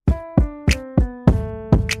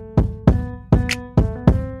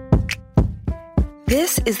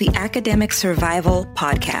This is the Academic Survival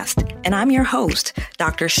Podcast, and I'm your host,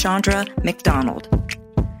 Dr. Chandra McDonald.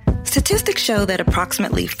 Statistics show that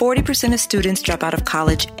approximately 40% of students drop out of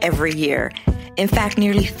college every year. In fact,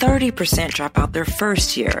 nearly 30% drop out their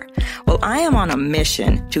first year. Well, I am on a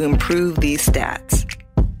mission to improve these stats.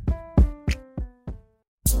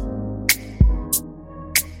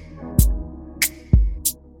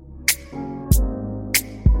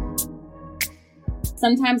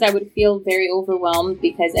 Sometimes I would feel very overwhelmed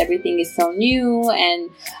because everything is so new and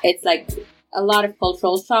it's like a lot of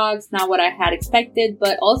cultural shocks, not what I had expected.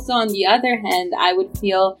 But also on the other hand, I would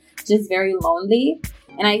feel just very lonely.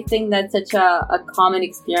 And I think that's such a common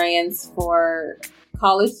experience for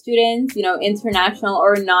college students, international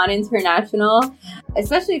or non-international,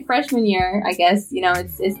 especially freshman year. I guess,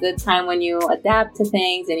 it's the time when you adapt to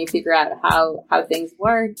things and you figure out how things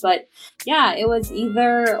work. But yeah, it was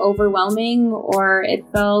either overwhelming or it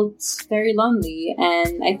felt very lonely.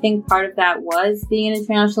 And I think part of that was being an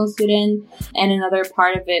international student. And another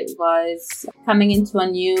part of it was coming into a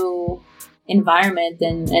new environment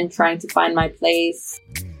and trying to find my place.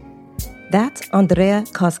 That's Andreea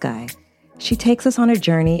Coscai. She takes us on a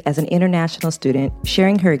journey as an international student,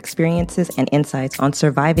 sharing her experiences and insights on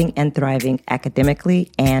surviving and thriving academically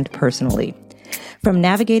and personally. From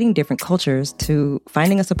navigating different cultures to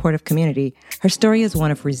finding a supportive community, her story is one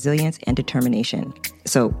of resilience and determination.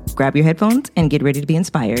 So grab your headphones and get ready to be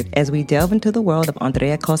inspired as we delve into the world of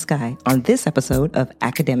Andreea Coscai on this episode of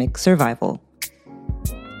Academic Survival.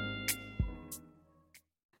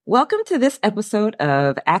 Welcome to this episode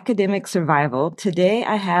of Academic Survival. Today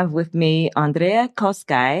I have with me Andreea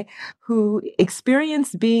Coscai, who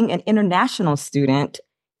experienced being an international student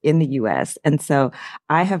in the U.S. And so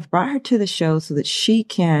I have brought her to the show so that she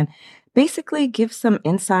can basically give some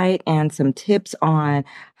insight and some tips on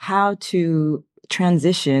how to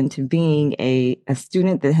transition to being a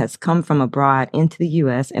student that has come from abroad into the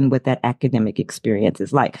U.S. and what that academic experience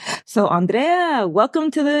is like. So Andreea,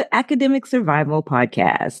 welcome to the Academic Survival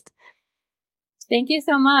Podcast. Thank you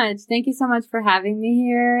so much. Thank you so much for having me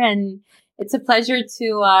here. And it's a pleasure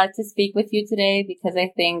to speak with you today because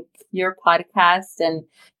I think your podcast and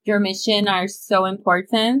your mission are so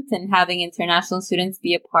important, and having international students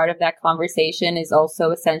be a part of that conversation is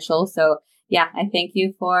also essential. So yeah, I thank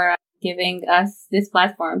you for giving us this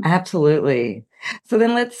platform. Absolutely. So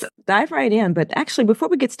then let's dive right in. But actually, before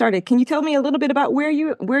we get started, can you tell me a little bit about where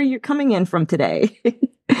you're coming in from today?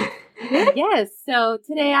 Yes. So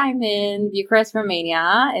today I'm in Bucharest,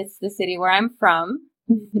 Romania. It's the city where I'm from.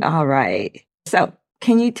 All right. So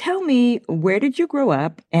can you tell me, where did you grow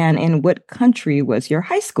up and in what country was your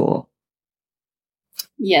high school?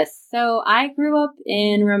 Yes. So I grew up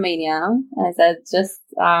in Romania, as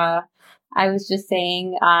I was just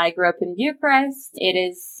saying. I grew up in Bucharest. It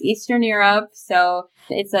is Eastern Europe, so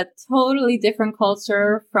it's a totally different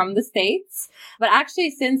culture from the States. But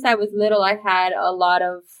actually, since I was little, I had a lot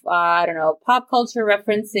of, pop culture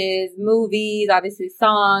references, movies, obviously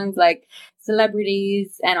songs, like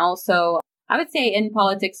celebrities, and also, I would say in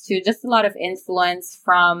politics too, just a lot of influence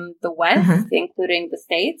from the West, including the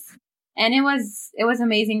States. And it was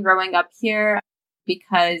amazing growing up here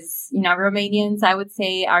because, Romanians, I would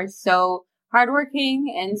say, are so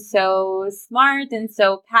hardworking and so smart and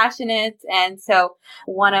so passionate. And so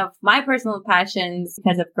one of my personal passions,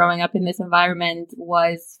 because of growing up in this environment,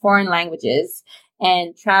 was foreign languages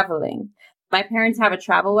and traveling. My parents have a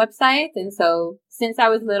travel website. And so since I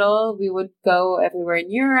was little, we would go everywhere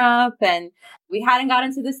in Europe, and we hadn't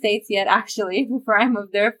gotten to the States yet, actually, before I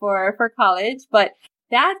moved there for college. But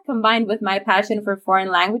that, combined with my passion for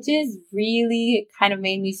foreign languages, really kind of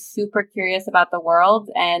made me super curious about the world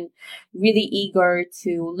and really eager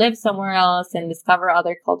to live somewhere else and discover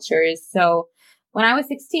other cultures. So when I was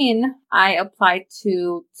 16, I applied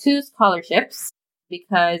to 2 scholarships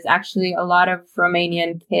because actually a lot of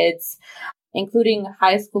Romanian kids, including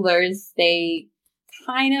high schoolers, they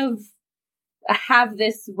kind of have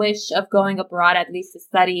this wish of going abroad, at least to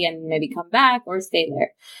study and maybe come back or stay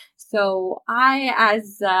there. So I,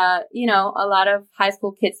 as, a lot of high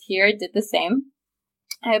school kids here, did the same.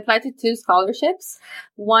 I applied to 2 scholarships.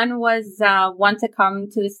 One was one to come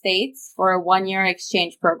to the States for a 1-year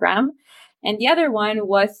exchange program. And the other one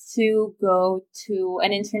was to go to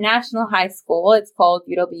an international high school. It's called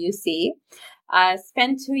UWC.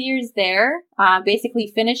 Spent 2 years there,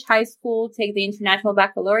 basically finish high school, take the international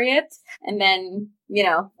baccalaureate, and then,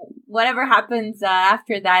 whatever happens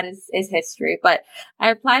after that is history. But I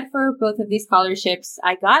applied for both of these scholarships.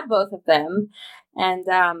 I got both of them.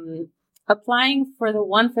 And applying for the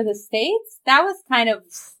one for the States, that was kind of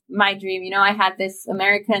my dream. I had this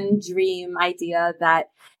American dream idea that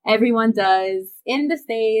everyone does in the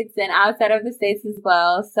States and outside of the States as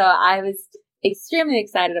well. So I was extremely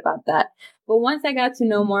excited about that. But once I got to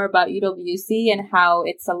know more about UWC and how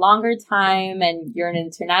it's a longer time and you're in an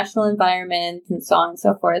international environment and so on and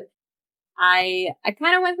so forth, I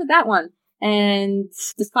kind of went with that one. And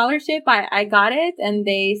the scholarship, I got it, and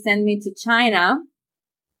they sent me to China.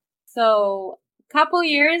 So couple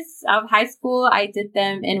years of high school, I did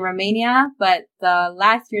them in Romania, but the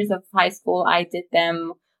last years of high school, I did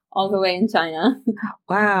them all the way in China.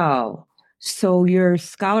 Wow. So your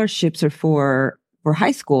scholarships are for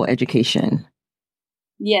high school education?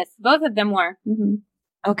 Yes, both of them were. Mm-hmm.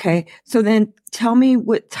 Okay. So then tell me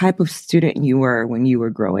what type of student you were when you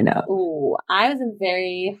were growing up. Oh, I was a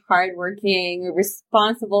very hardworking,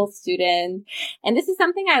 responsible student. And this is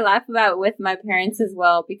something I laugh about with my parents as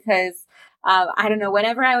well, because I don't know,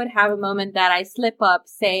 whenever I would have a moment that I slip up,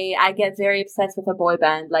 say I get very obsessed with a boy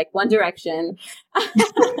band, like One Direction.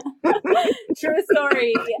 True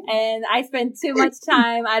story. And I spent too much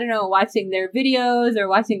time, I don't know, watching their videos or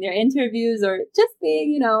watching their interviews or just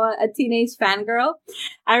being, a teenage fangirl.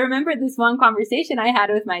 I remember this one conversation I had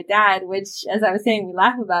with my dad, which, as I was saying, we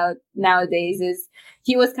laugh about nowadays, is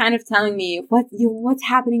he was kind of telling me, what's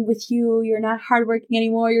happening with you? You're not hardworking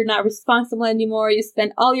anymore. You're not responsible anymore. You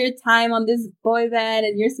spend all your time on this boy band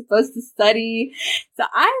and you're supposed to study. So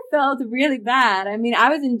I felt really bad. I mean, I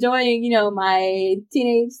was enjoying, my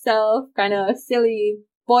teenage self, kind of silly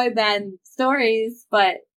boy band stories.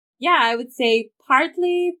 But yeah, I would say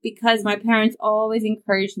partly because my parents always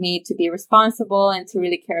encouraged me to be responsible and to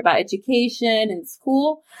really care about education and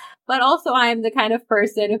school. But also I'm the kind of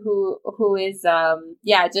person who is,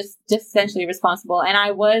 just essentially responsible. And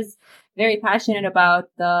I was very passionate about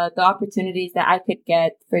the opportunities that I could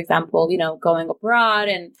get, for example, going abroad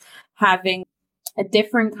and having a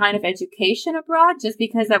different kind of education abroad, just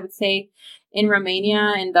because I would say in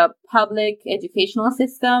Romania, in the public educational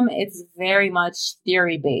system, it's very much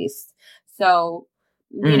theory based. So,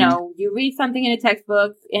 you read something in a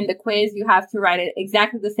textbook, in the quiz, you have to write it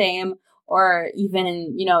exactly the same, or even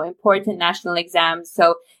in, important national exams.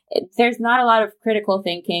 So there's not a lot of critical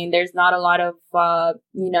thinking. There's not a lot of,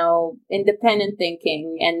 independent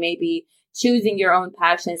thinking and maybe choosing your own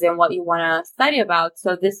passions and what you want to study about.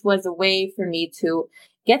 So this was a way for me to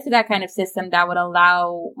get to that kind of system that would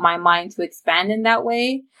allow my mind to expand in that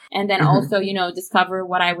way. And then also, discover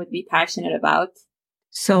what I would be passionate about.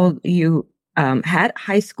 So you had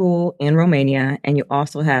high school in Romania and you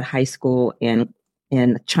also had high school in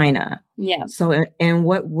China. Yeah. So in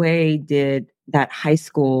what way did that high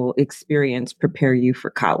school experience prepare you for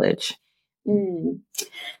college?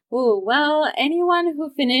 Oh, well, anyone who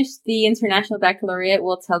finished the International Baccalaureate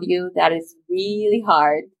will tell you that is really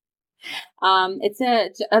hard. It's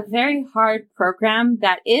a very hard program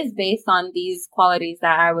that is based on these qualities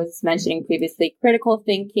that I was mentioning previously: critical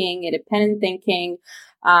thinking, independent thinking.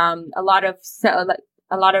 A lot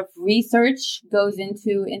of research goes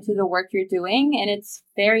into the work you're doing, and it's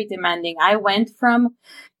very demanding. I went from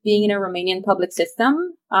being in a Romanian public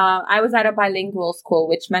system. I was at a bilingual school,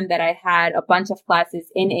 which meant that I had a bunch of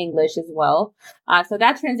classes in English as well. So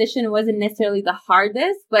that transition wasn't necessarily the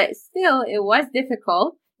hardest, but still it was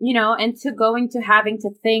difficult, and having to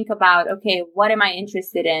think about, okay, what am I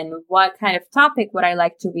interested in? What kind of topic would I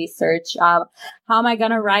like to research? How am I going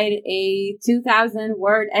to write a 2,000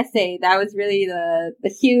 word essay? That was really the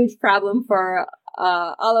huge problem for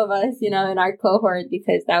all of us, in our cohort,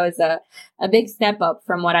 because that was a big step up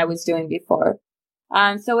from what I was doing before.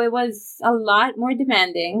 So it was a lot more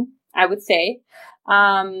demanding, I would say.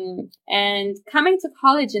 And coming to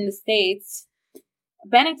college in the States,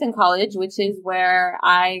 Bennington College, which is where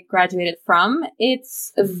I graduated from,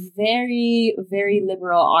 it's very, very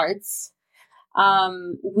liberal arts.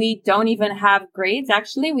 We don't even have grades.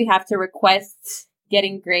 Actually, we have to request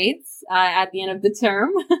getting grades at the end of the term.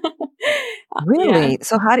 Really? Yeah.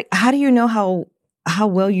 So how do you know how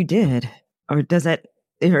well you did, or is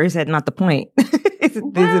that not the point? Is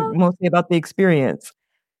it mostly about the experience?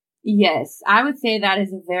 Yes, I would say that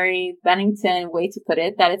is a very Bennington way to put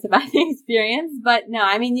it, that it's about the experience. But no,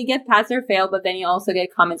 I mean, you get pass or fail, but then you also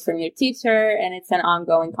get comments from your teacher, and it's an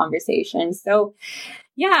ongoing conversation. So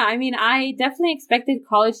yeah, I mean, I definitely expected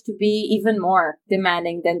college to be even more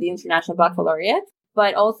demanding than the International Baccalaureate.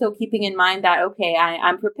 but also keeping in mind that, okay,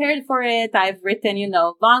 I'm prepared for it. I've written,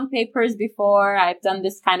 long papers before. I've done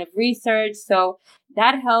this kind of research. So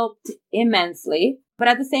that helped immensely. But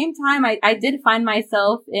at the same time, I did find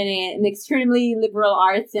myself in an extremely liberal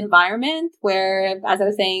arts environment where, as I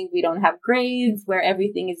was saying, we don't have grades, where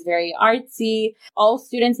everything is very artsy. All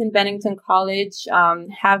students in Bennington College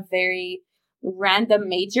have very random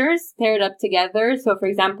majors paired up together. So, for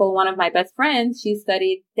example, one of my best friends, she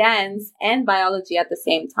studied dance and biology at the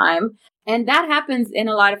same time. And that happens in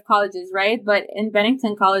a lot of colleges, right? But in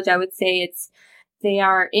Bennington College, I would say they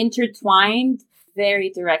are intertwined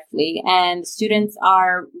very directly, and students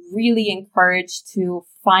are really encouraged to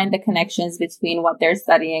find the connections between what they're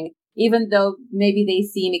studying, even though maybe they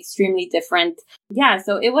seem extremely different. Yeah,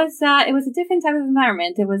 so it was a different type of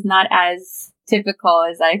environment. It was not as typical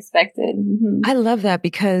as I expected. Mm-hmm. I love that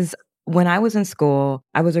because when I was in school,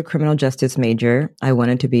 I was a criminal justice major. I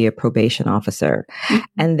wanted to be a probation officer. Mm-hmm.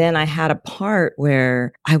 And then I had a part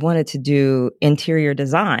where I wanted to do interior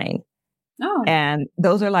design. Oh. And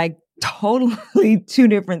those are like totally two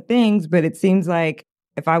different things, but it seems like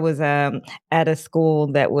if I was at a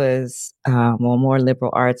school that was more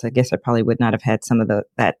liberal arts, I guess I probably would not have had some of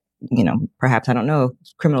that. Perhaps, I don't know,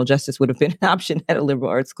 criminal justice would have been an option at a liberal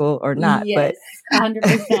arts school or not. Yes, but 100%.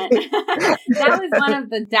 That was one of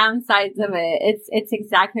the downsides of it. It's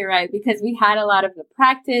exactly right, because we had a lot of the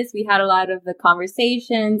practice, we had a lot of the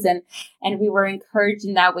conversations, and we were encouraged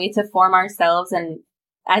in that way to form ourselves and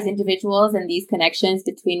as individuals and these connections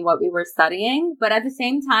between what we were studying. But at the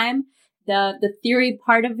same time, the theory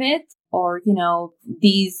part of it, or,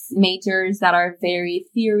 these majors that are very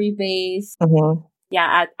theory based. Mm-hmm.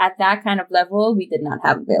 Yeah. At that kind of level, we did not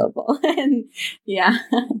have available. And yeah.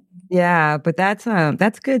 Yeah. But that's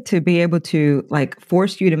good to be able to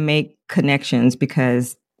force you to make connections,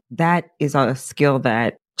 because that is a skill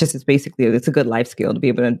that just is basically, it's a good life skill to be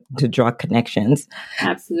able to draw connections.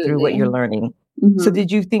 Absolutely. Through what you're learning. Mm-hmm. So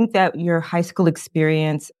did you think that your high school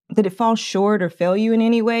experience, did it fall short or fail you in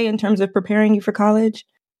any way in terms of preparing you for college?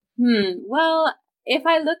 Well, if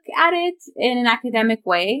I look at it in an academic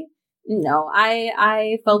way, no,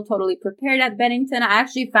 I felt totally prepared at Bennington. I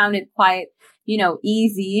actually found it quite,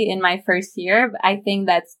 easy in my first year. I think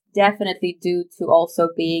that's definitely due to also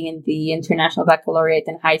being in the International Baccalaureate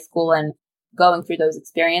in high school and going through those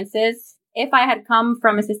experiences. If I had come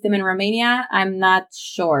from a system in Romania, I'm not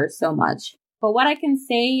sure so much. But what I can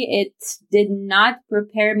say it did not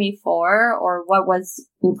prepare me for, or what was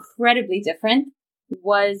incredibly different,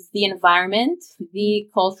 was the environment, the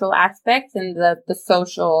cultural aspect, and the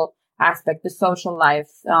social aspect, the social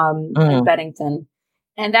life in Bennington.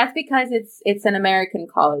 And that's because it's an American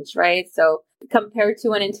college, right? So compared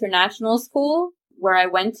to an international school where I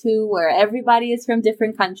went to, where everybody is from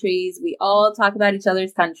different countries, we all talk about each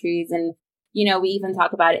other's countries, and we even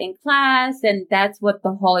talk about it in class, and that's what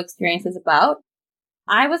the whole experience is about.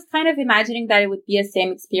 I was kind of imagining that it would be a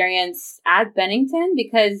same experience at Bennington,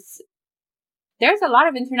 because there's a lot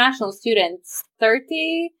of international students,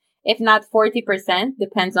 30, if not 40%,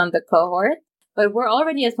 depends on the cohort. But we're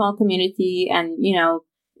already a small community and,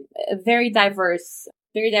 very diverse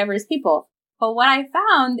people. But what I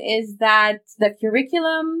found is that the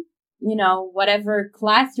curriculum, whatever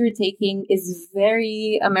class you're taking, is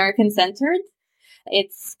very American centered.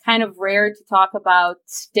 It's kind of rare to talk about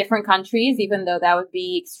different countries, even though that would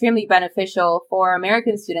be extremely beneficial for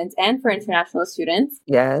American students and for international students.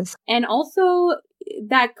 Yes. And also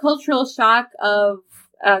that cultural shock of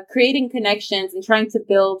creating connections and trying to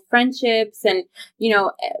build friendships and,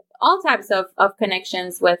 all types of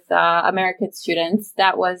connections with American students.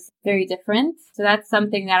 That was very different. So that's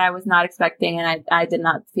something that I was not expecting, and I did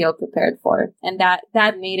not feel prepared for. And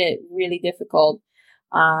that made it really difficult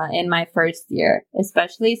in my first year,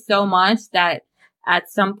 especially so much that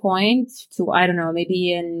at some point I don't know,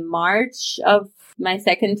 maybe in March of my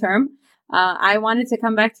second term, I wanted to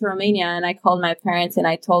come back to Romania, and I called my parents and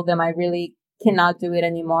I told them I really cannot do it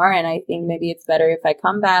anymore. And I think maybe it's better if I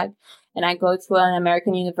come back and I go to an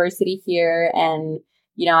American university here and,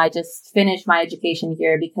 I just finish my education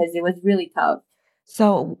here, because it was really tough.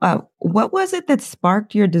 So what was it that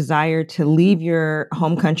sparked your desire to leave your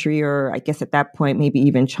home country, or I guess at that point, maybe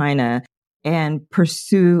even China, and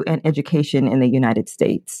pursue an education in the United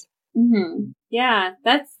States? Mm-hmm. Yeah,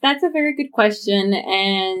 that's a very good question.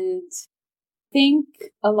 And I think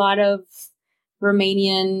a lot of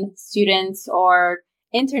Romanian students or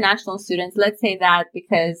international students, let's say that,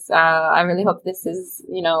 because I really hope this is,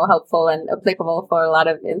 helpful and applicable for a lot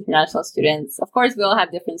of international students. Of course, we all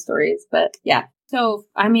have different stories, but yeah. So,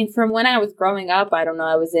 I mean, from when I was growing up, I don't know,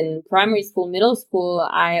 I was in primary school, middle school,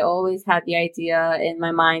 I always had the idea in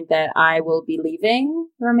my mind that I will be leaving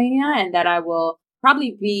Romania and that I will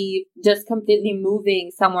probably be just completely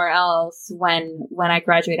moving somewhere else when I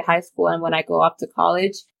graduate high school and when I go off to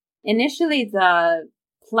college. Initially, the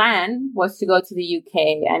plan was to go to the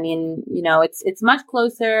UK. I mean, it's much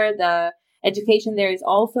closer. The education there is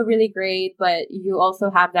also really great, but you also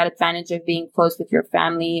have that advantage of being close with your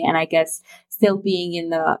family and I guess still being in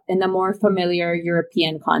the more familiar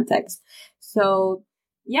European context. So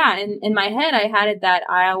yeah, in my head, I had it that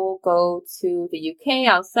I will go to the UK,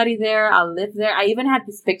 I'll study there, I'll live there. I even had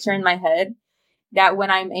this picture in my head that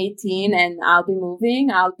when I'm 18 and I'll be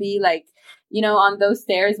moving, I'll be like, on those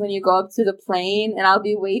stairs when you go up to the plane and I'll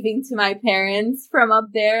be waving to my parents from up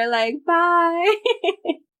there, like, bye.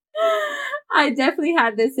 I definitely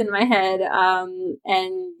had this in my head.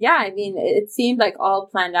 And yeah, I mean, it seemed like all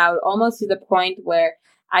planned out almost to the point where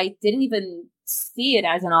I didn't even see it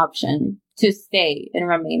as an option to stay in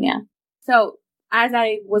Romania. So as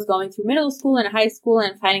I was going through middle school and high school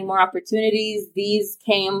and finding more opportunities, these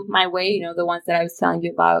came my way, the ones that I was telling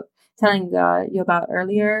you about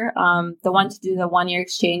earlier. The one to do the 1-year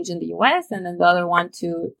exchange in the US and then the other one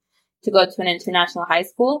to go to an international high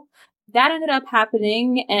school. That ended up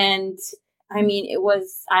happening. And I mean,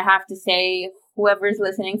 I have to say, whoever's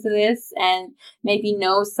listening to this and maybe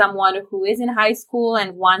knows someone who is in high school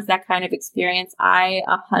and wants that kind of experience, I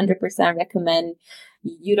 100% recommend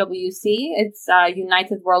UWC. It's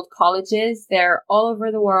United World Colleges. They're all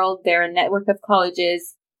over the world. They're a network of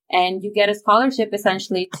colleges. And you get a scholarship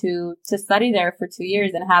essentially to study there for 2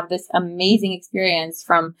 years and have this amazing experience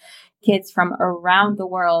from kids from around the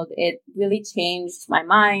world. It really changed my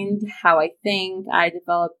mind, how I think. I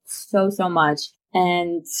developed so much.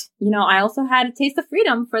 And, I also had a taste of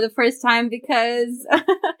freedom for the first time because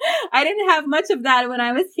I didn't have much of that when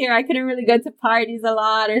I was here. I couldn't really go to parties a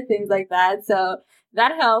lot or things like that. So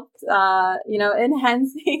that helped,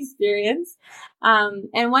 enhance the experience.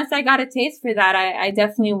 And once I got a taste for that, I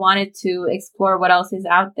definitely wanted to explore what else is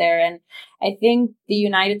out there. And I think the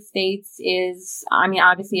United States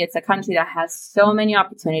obviously it's a country that has so many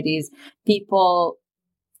opportunities.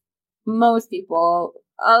 Most people,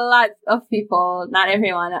 a lot of people, not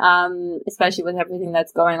everyone, especially with everything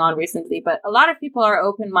that's going on recently, but a lot of people are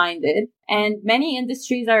open-minded and many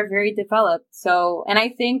industries are very developed. So, and I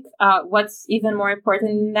think, what's even more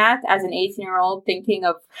important than that, as an 18-year-old thinking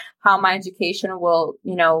of how my education will,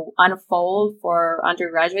 unfold for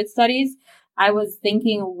undergraduate studies, I was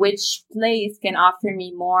thinking which place can offer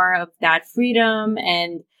me more of that freedom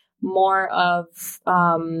and more of,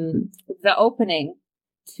 the opening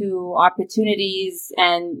to opportunities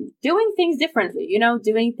and doing things differently,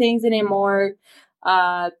 doing things in a more,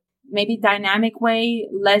 maybe dynamic way,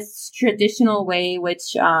 less traditional way,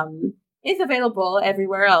 which, is available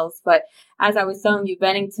everywhere else. But as I was telling you,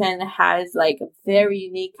 Bennington has like a very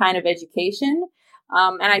unique kind of education.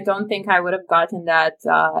 And I don't think I would have gotten that,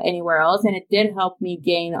 anywhere else. And it did help me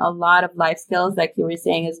gain a lot of life skills, like you were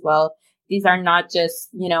saying as well. These are not just,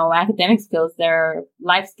 academic skills, they're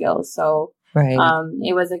life skills. So, right.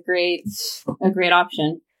 It was a great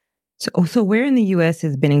option. So where in the U.S.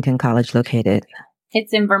 is Bennington College located?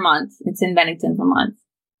 It's in Vermont. It's in Bennington, Vermont.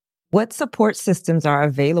 What support systems are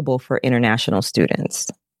available for international students?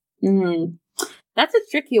 That's a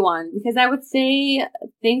tricky one because I would say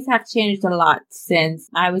things have changed a lot since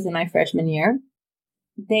I was in my freshman year.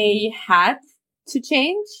 They had to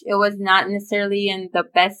change. It was not necessarily in the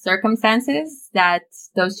best circumstances that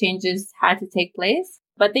those changes had to take place,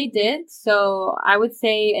 but they did. So I would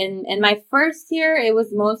say in my first year, it was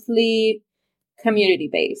mostly community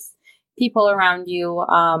based. People around you,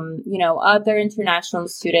 other international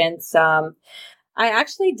students. I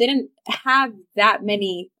actually didn't have that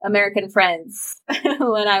many American friends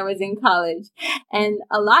when I was in college. And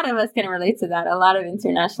a lot of us can relate to that. A lot of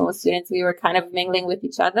international students, we were kind of mingling with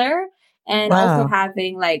each other and also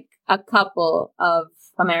having like a couple of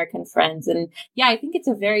American friends. And yeah, I think it's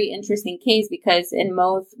a very interesting case because in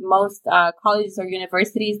most colleges or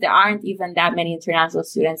universities, there aren't even that many international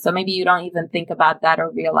students. So maybe you don't even think about that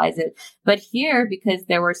or realize it. But here, because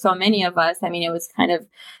there were so many of us, it was kind of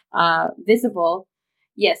visible.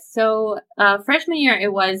 Yes. So freshman year,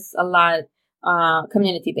 it was a lot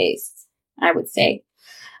community based, I would say.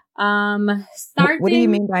 What do you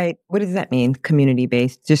mean by, what does that mean, community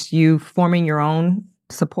based? Just you forming your own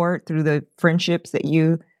support through the friendships that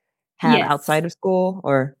you have outside of school,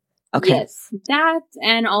 or? Okay. Yes, that.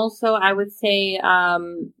 And also I would say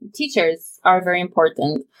teachers are very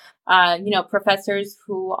important. Professors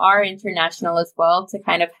who are international as well, to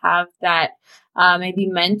kind of have that maybe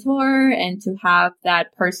mentor, and to have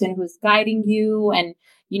that person who's guiding you, and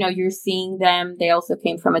you're seeing them. They also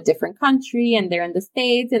came from a different country, and they're in the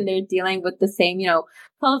States, and they're dealing with the same,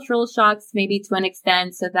 cultural shocks, maybe to an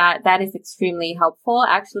extent. So that is extremely helpful.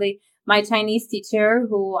 Actually, my Chinese teacher,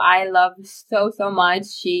 who I love so, so much,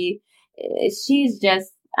 she's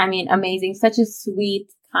just, amazing. Such a sweet,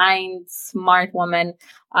 kind, smart woman.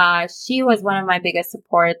 She was one of my biggest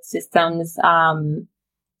support systems.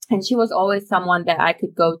 And she was always someone that I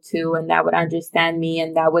could go to and that would understand me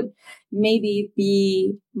and that would maybe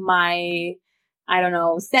be my, I don't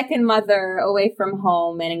know, second mother away from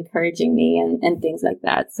home and encouraging me and things like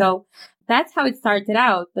that. So that's how it started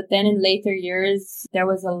out. But then in later years, there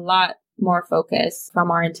was a lot more focus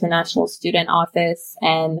from our international student office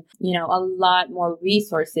and, a lot more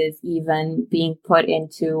resources even being put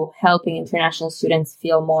into helping international students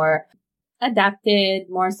feel more adapted,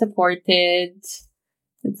 more supported,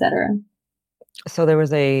 etc. So there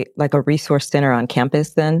was a resource center on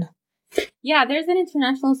campus then? Yeah, there's an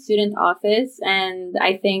international student office, and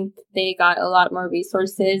I think they got a lot more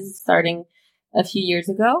resources starting a few years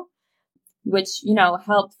ago, which,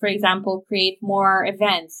 helped, for example, create more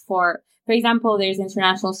events for example, there's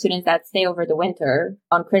international students that stay over the winter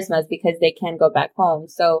on Christmas because they can't go back home.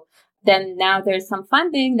 So then now there's some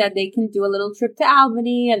funding that they can do a little trip to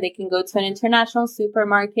Albany and they can go to an international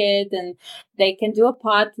supermarket and they can do a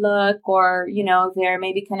potluck or, they're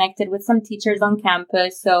maybe connected with some teachers on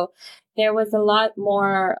campus. So there was a lot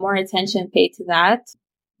more attention paid to that.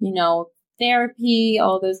 Therapy,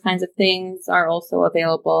 all those kinds of things are also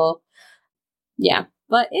available. Yeah,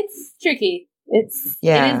 but it's tricky. It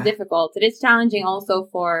is difficult. It is challenging also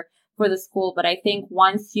for the school. But I think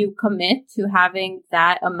once you commit to having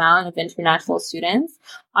that amount of international students,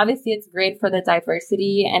 obviously it's great for the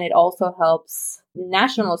diversity and it also helps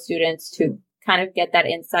national students to kind of get that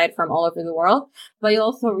insight from all over the world. But you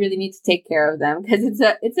also really need to take care of them because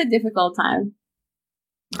it's a difficult time.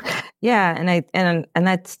 Yeah, and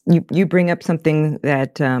that's you bring up something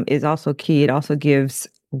that is also key. It also gives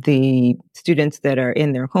the students that are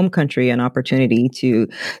in their home country an opportunity to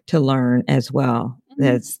learn as well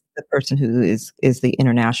as the person who is the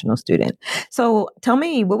international student. So tell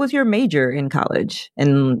me, what was your major in college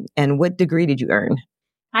and what degree did you earn?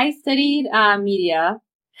 I studied media.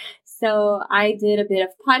 So I did a bit of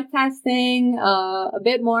podcasting, a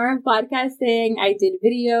bit more podcasting. I did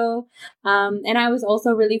video. And I was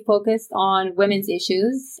also really focused on women's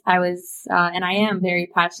issues. I was, and I am very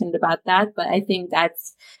passionate about that, but I think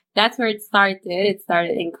that's where it started. It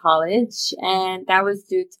started in college and that was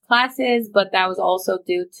due to classes, but that was also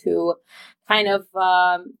due to kind of,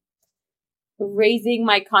 raising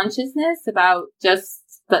my consciousness about just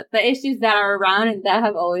the issues that are around and that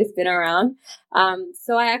have always been around.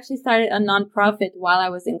 So I actually started a nonprofit while I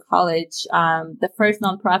was in college, the first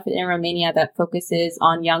nonprofit in Romania that focuses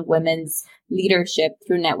on young women's leadership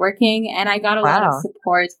through networking. And I got a lot of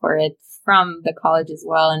support for it from the college as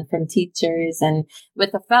well and from teachers and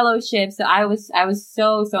with the fellowship. So I was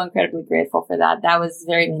so incredibly grateful for that. That was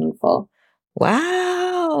very meaningful.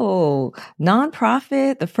 Wow.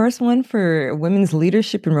 Nonprofit, the first one for women's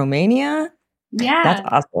leadership in Romania? Yeah. That's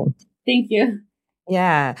awesome. Thank you.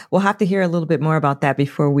 Yeah. We'll have to hear a little bit more about that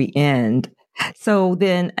before we end. So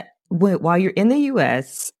then while you're in the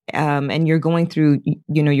US, and you're going through,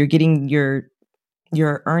 you're getting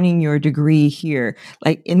you're earning your degree here.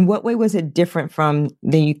 Like, in what way was it different from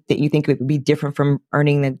that you think it would be different from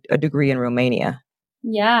earning a degree in Romania?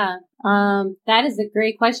 Yeah, that is a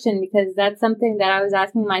great question because that's something that I was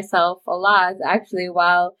asking myself a lot actually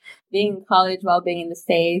while being in college, while being in the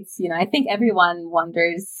States. I think everyone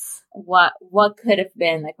wonders what could have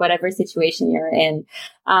been, like whatever situation you're in.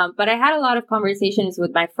 But I had a lot of conversations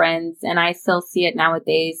with my friends and I still see it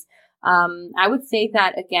nowadays. I would say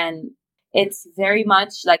that again, it's very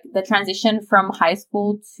much like the transition from high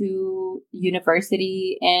school to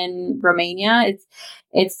university in Romania.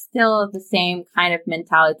 It's still the same kind of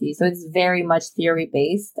mentality. So it's very much theory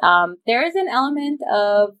based. There is an element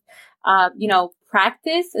of,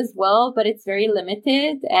 practice as well, but it's very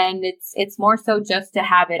limited and it's more so just to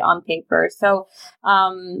have it on paper. So,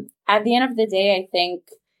 at the end of the day, I think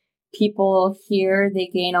people here, they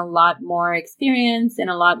gain a lot more experience and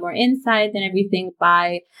a lot more insight and everything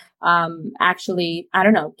by actually, I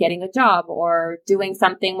don't know, getting a job or doing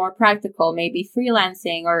something more practical, maybe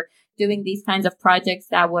freelancing or doing these kinds of projects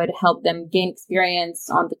that would help them gain experience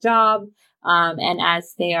on the job. And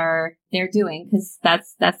as they're doing, because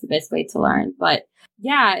that's the best way to learn. But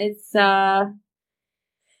yeah, it's,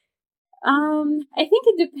 I think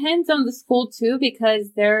it depends on the school too,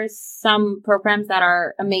 because there's some programs that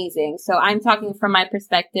are amazing. So I'm talking from my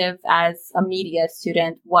perspective as a media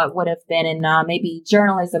student, what would have been in maybe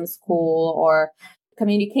journalism school or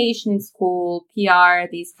communication school, PR,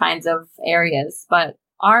 these kinds of areas. But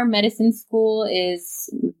our medicine school is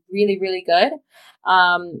really, really good.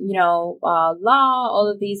 Law, all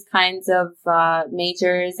of these kinds of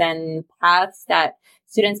majors and paths that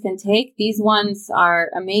students can take. These ones are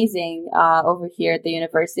amazing over here at the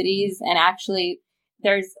universities. And actually,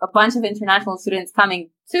 there's a bunch of international students coming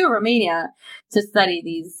to Romania to study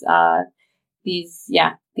these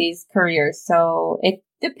careers. So it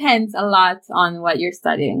depends a lot on what you're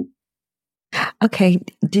studying. Okay.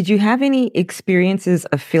 Did you have any experiences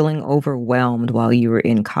of feeling overwhelmed while you were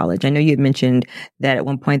in college? I know you had mentioned that at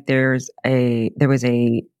one point there was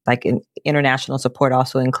a like an international support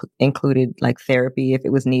also included like therapy if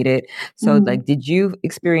it was needed. So like, did you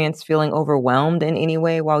experience feeling overwhelmed in any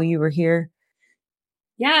way while you were here?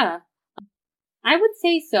 Yeah, I would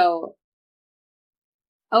say so.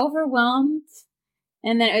 Overwhelmed.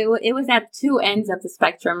 And then it was at two ends of the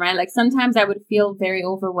spectrum, right? Like sometimes I would feel very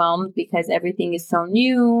overwhelmed because everything is so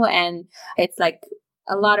new and it's like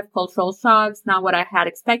a lot of cultural shocks, not what I had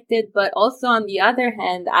expected. But also on the other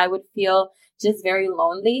hand, I would feel just very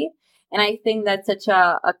lonely. And I think that's such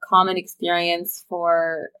a common experience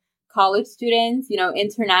for college students,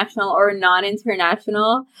 international or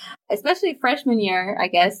non-international, especially freshman year. I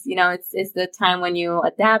guess, it's the time when you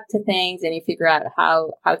adapt to things and you figure out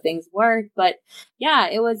how things work. But yeah,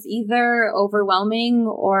 it was either overwhelming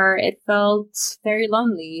or it felt very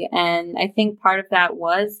lonely. And I think part of that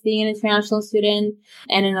was being an international student.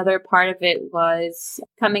 And another part of it was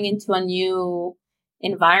coming into a new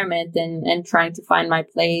environment and trying to find my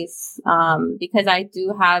place. Because I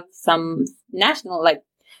do have some national, like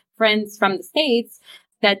friends from the States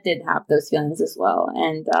that did have those feelings as well.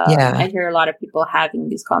 And I hear a lot of people having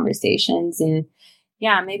these conversations, and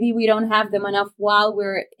yeah, maybe we don't have them enough while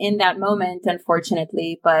we're in that moment,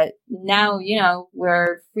 unfortunately. But now,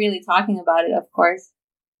 we're freely talking about it, of course.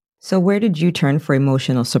 So where did you turn for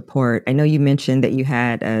emotional support? I know you mentioned that you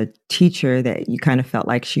had a teacher that you kind of felt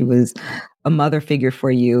like she was a mother figure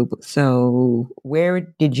for you. So where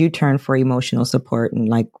did you turn for emotional support, and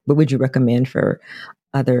like, what would you recommend for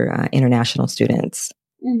other international students?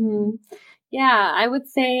 Mm-hmm. Yeah, I would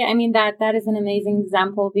say, I mean, that is an amazing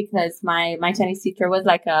example because my Chinese teacher was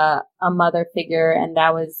like a mother figure, and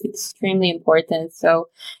that was extremely important. So,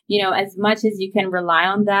 as much as you can rely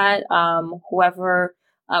on that, whatever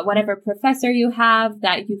professor you have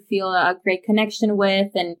that you feel a great connection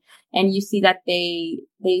with, and you see that they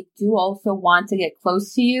do also want to get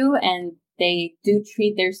close to you, and they do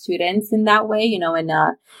treat their students in that way,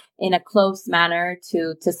 in a close manner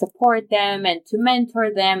to support them and to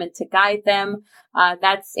mentor them and to guide them.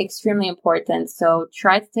 That's extremely important. So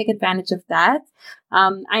try to take advantage of that.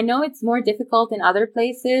 I know it's more difficult in other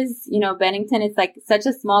places. Bennington is like such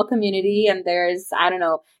a small community, and there's, I don't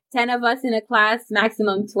know, 10 of us in a class,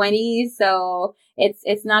 maximum 20. So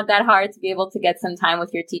it's not that hard to be able to get some time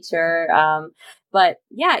with your teacher. But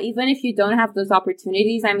yeah, even if you don't have those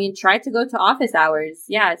opportunities, I mean, try to go to office hours.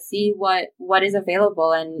 Yeah, see what is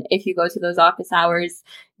available. And if you go to those office hours,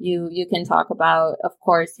 you can talk about, of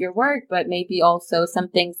course, your work, but maybe also some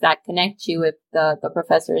things that connect you with the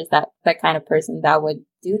professors, that kind of person that would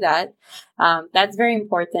do that. That's very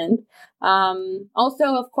important.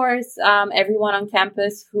 Also, of course, everyone on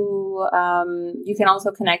campus who you can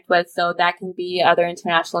also connect with. So that can be other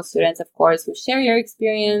international students, of course, who share your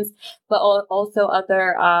experience, but also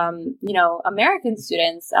other, American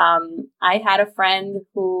students. I had a friend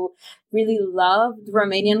who really loved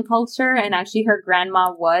Romanian culture, and actually her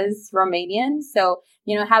grandma was Romanian. So,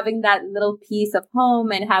 having that little piece of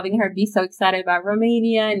home and having her be so excited about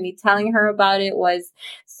Romania and me telling her about it was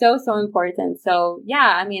so, so important. So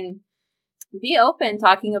yeah, I mean, be open,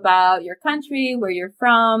 talking about your country, where you're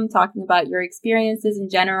from, talking about your experiences in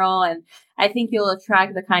general. And I think you'll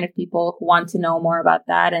attract the kind of people who want to know more about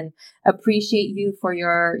that and appreciate you for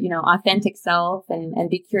your, authentic self, and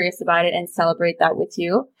be curious about it and celebrate that with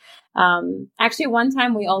you. Actually, one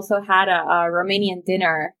time we also had a Romanian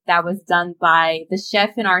dinner that was done by the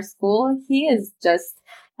chef in our school. He is just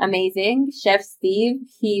amazing. Chef Steve,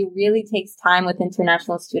 he really takes time with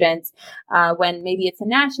international students when maybe it's a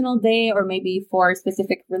national day or maybe for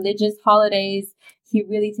specific religious holidays. He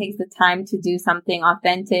really takes the time to do something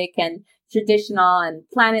authentic and traditional and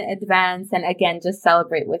plan it in advance, and again, just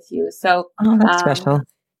celebrate with you. So, Oh, that's special.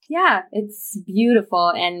 yeah, it's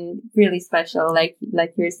beautiful and really special, like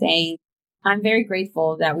you're saying. I'm very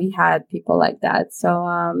grateful that we had people like that.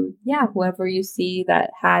 So, yeah, whoever you see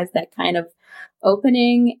that has that kind of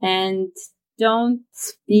opening, and don't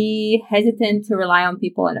be hesitant to rely on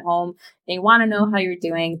people at home. They want to know how you're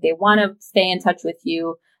doing. They want to stay in touch with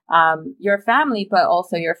you, your family, but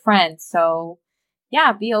also your friends. So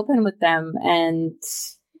yeah, be open with them, and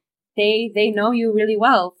they know you really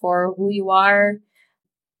well for who you are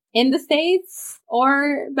in the States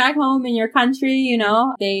or back home in your country.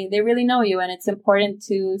 They really know you, and it's important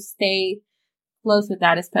to stay close with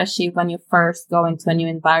that, especially when you first go into a new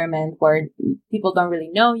environment where people don't really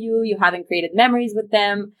know you. You haven't created memories with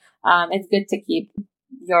them. It's good to keep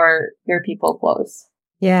your people close.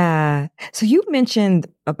 Yeah. So you mentioned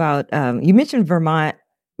Vermont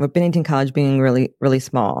or Bennington College being really, really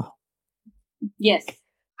small. Yes.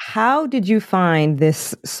 How did you find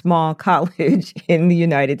this small college in the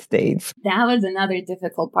United States? That was another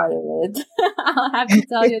difficult part of it. I'll have to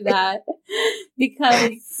tell you that,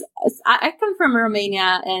 because I come from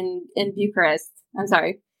Romania and in Bucharest. I'm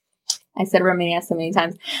sorry. I said Romania so many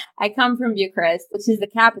times. I come from Bucharest, which is the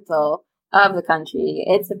capital of the country.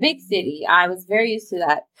 It's a big city. I was very used to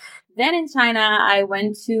that. Then in China, I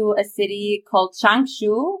went to a city called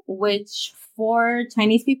Changshu, which for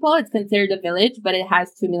Chinese people, it's considered a village, but it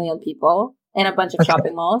has 2 million people and a bunch of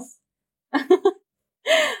shopping malls.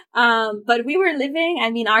 But we were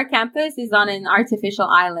our campus is on an artificial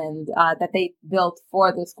island that they built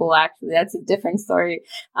for the school, actually. That's a different story.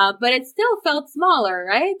 But it still felt smaller,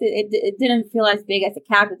 right? It didn't feel as big as a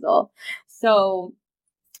capital. So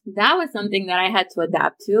that was something that I had to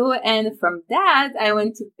adapt to. And from that, I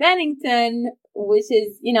went to Bennington, which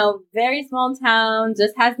is, very small town,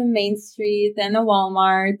 just has the main street and the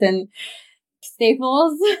Walmart and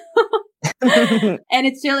Staples. And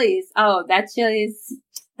it's Chili's. Oh, that Chili's,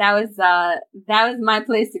 that was my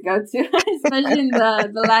place to go to, especially in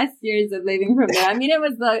the last years of living from there. I mean, it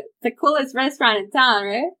was the coolest restaurant in town,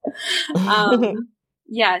 right?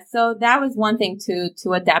 Yeah, so that was one thing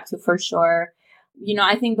to adapt to for sure.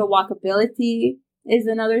 I think the walkability is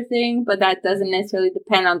another thing, but that doesn't necessarily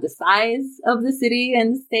depend on the size of the city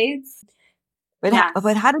and the states. But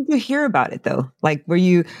how did you hear about it though? Like, were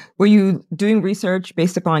you doing research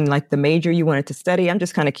based upon like the major you wanted to study? I'm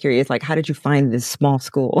just kind of curious. Like, how did you find this small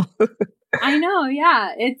school? I know,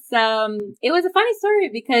 yeah. It was a funny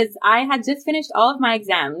story because I had just finished all of my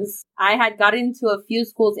exams. I had got into a few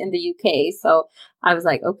schools in the UK, so I was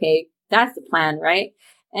like, okay, that's the plan, right?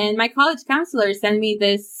 And my college counselor sent me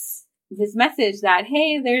this message that,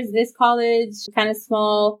 hey, there's this college, kind of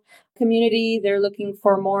small community. They're looking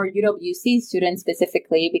for more UWC students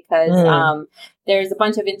specifically because there's a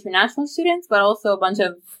bunch of international students, but also a bunch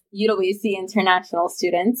of UWC international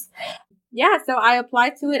students. Yeah, so I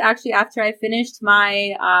applied to it actually after I finished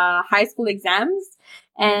my high school exams.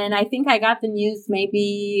 And I think I got the news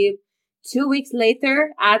maybe 2 weeks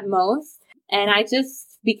later at most. And I just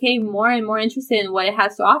became more and more interested in what it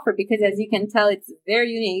has to offer because, as you can tell, it's very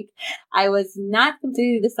unique. I was not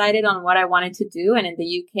completely decided on what I wanted to do. And in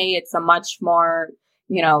the UK, it's a much more,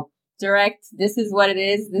 direct, this is what it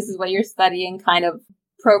is, this is what you're studying kind of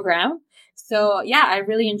program. So yeah, I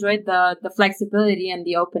really enjoyed the flexibility and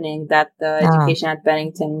the opening that the education at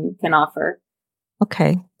Bennington can offer.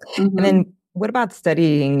 Okay. Mm-hmm. And then what about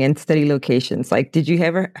studying and study locations? Like, did you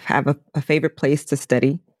ever have a favorite place to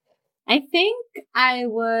study? I think I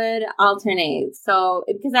would alternate. So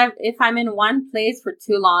because if I'm in one place for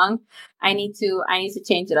too long, I need to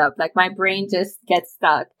change it up. Like my brain just gets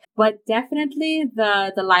stuck. But definitely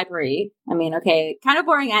the library. I mean, okay, kind of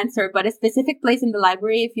boring answer, but a specific place in the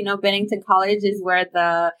library, if you know Bennington College is where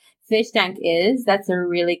the fish tank is. That's a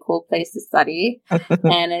really cool place to study.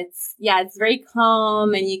 And it's very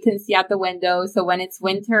calm and you can see out the window. So when it's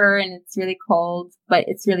winter and it's really cold, but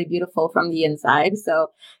it's really beautiful from the inside. So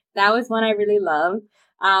that was one I really loved.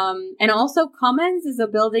 And also Commons is a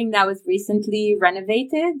building that was recently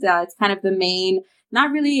renovated. It's kind of the main,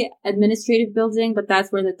 not really administrative building, but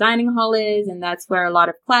that's where the dining hall is. And that's where a lot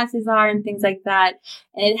of classes are and things like that.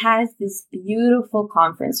 And it has this beautiful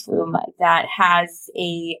conference room that has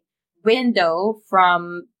a window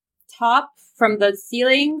from the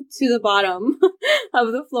ceiling to the bottom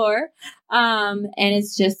of the floor. And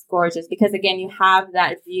it's just gorgeous because again, you have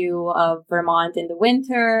that view of Vermont in the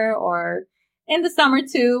winter or in the summer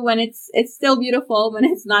too, when it's still beautiful, when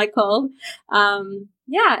it's not cold.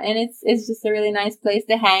 Yeah. And it's just a really nice place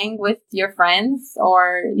to hang with your friends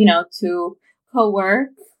or, to co-work.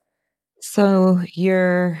 So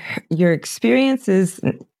your experience is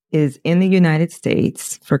in the United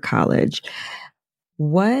States for college.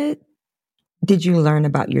 What did you learn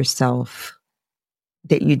about yourself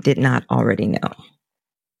that you did not already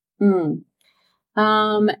know?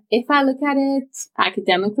 If I look at it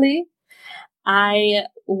academically, I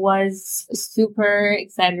was super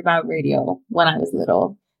excited about radio when I was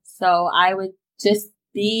little. So I would just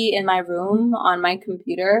be in my room on my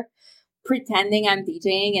computer, pretending I'm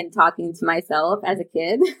DJing and talking to myself as a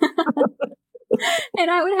kid. And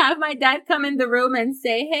I would have my dad come in the room and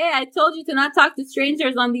say, "Hey, I told you to not talk to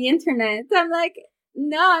strangers on the internet." I'm like,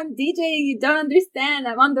 "No, I'm DJing. You don't understand.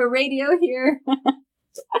 I'm on the radio here."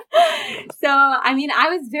 So, I mean, I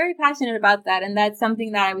was very passionate about that. And that's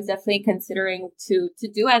something that I was definitely considering to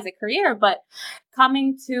do as a career. But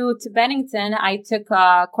coming to Bennington, I took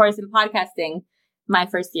a course in podcasting my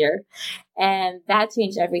first year, and that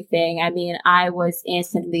changed everything. I mean, I was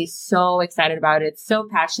instantly so excited about it, so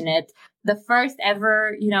passionate. The first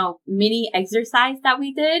ever, mini exercise that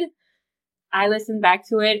we did, I listened back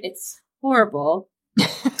to it. It's horrible,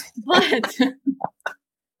 but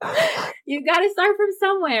you got to start from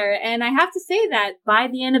somewhere. And I have to say that by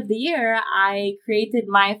the end of the year, I created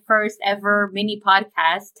my first ever mini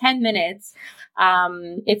podcast, 10 minutes.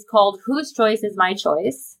 It's called Whose Choice is My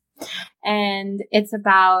Choice? And it's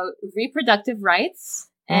about reproductive rights.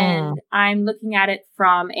 And I'm looking at it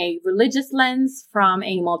from a religious lens, from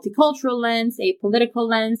a multicultural lens, a political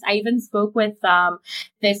lens. I even spoke with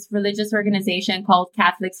this religious organization called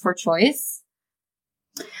Catholics for Choice,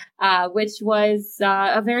 which was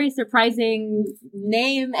a very surprising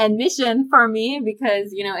name and mission for me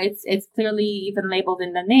because, it's clearly even labeled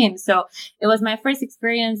in the name. So it was my first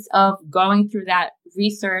experience of going through that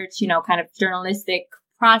research, kind of journalistic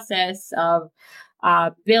process of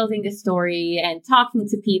building a story and talking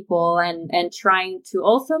to people and trying to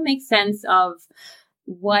also make sense of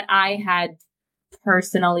what I had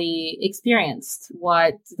personally experienced,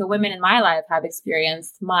 what the women in my life have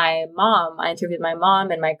experienced. I interviewed my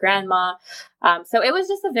mom and my grandma. So it was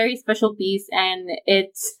just a very special piece, and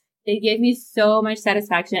it gave me so much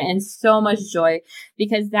satisfaction and so much joy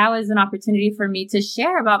because that was an opportunity for me to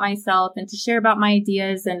share about myself and to share about my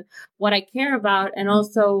ideas and what I care about, and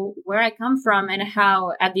also where I come from and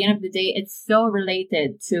how at the end of the day, it's so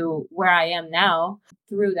related to where I am now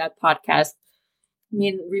through that podcast. I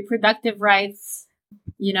mean, reproductive rights,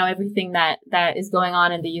 everything that is going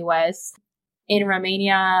on in the US. In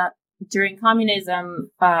Romania, during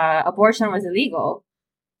communism, abortion was illegal.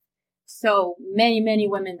 So many, many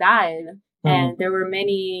women died, and there were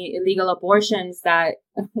many illegal abortions that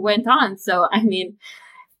went on. So, I mean,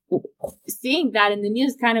 seeing that in the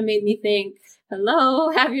news kind of made me think,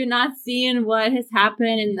 hello, have you not seen what has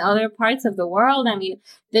happened in other parts of the world? I mean,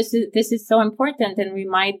 this is so important, and we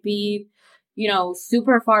might be,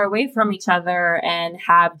 super far away from each other and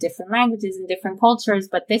have different languages and different cultures,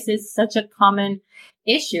 but this is such a common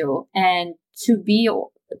issue. And to be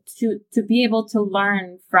able to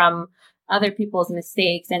learn from other people's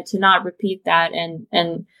mistakes and to not repeat that and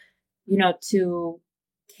to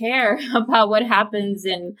care about what happens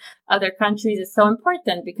in other countries is so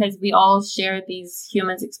important because we all share these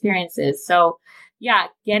humans' experiences. So yeah,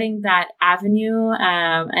 getting that avenue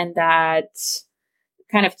and that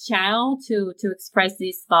kind of channel to express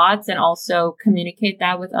these thoughts and also communicate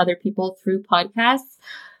that with other people through podcasts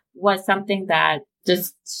was something that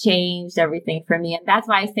just changed everything for me. And that's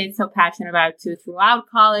why I stayed so passionate about it too throughout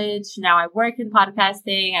college. Now I work in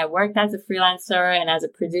podcasting. I worked as a freelancer and as a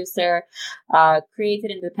producer,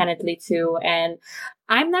 created independently too. And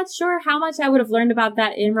I'm not sure how much I would have learned about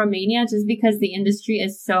that in Romania just because the industry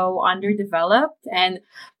is so underdeveloped. And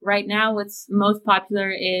right now what's most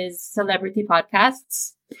popular is celebrity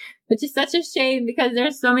podcasts, which is such a shame because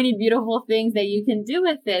there's so many beautiful things that you can do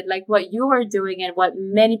with it, like what you are doing and what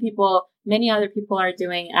many other people are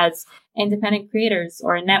doing as independent creators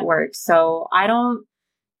or networks. So I don't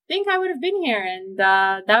think I would have been here, and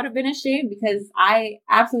that would have been a shame because I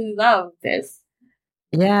absolutely love this.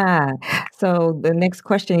 Yeah. So the next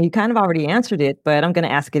question, you kind of already answered it, but I'm going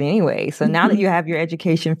to ask it anyway. So now that you have your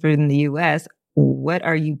education from the US, what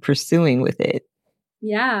are you pursuing with it?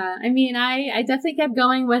 Yeah, I mean, I definitely kept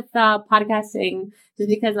going with podcasting just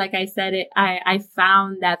because, like I said, I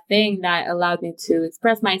found that thing that allowed me to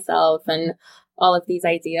express myself and all of these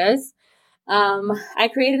ideas. I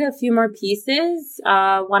created a few more pieces.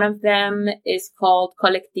 One of them is called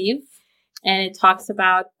Colectiv, and it talks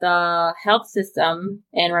about the health system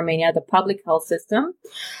in Romania, the public health system,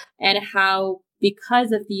 and how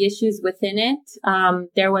because of the issues within it,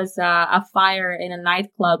 there was a fire in a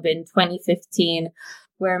nightclub in 2015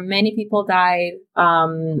 where many people died.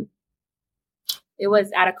 It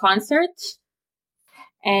was at a concert,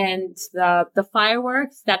 and the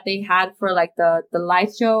fireworks that they had for like the light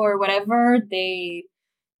show or whatever, they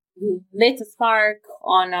lit a spark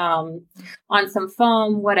on some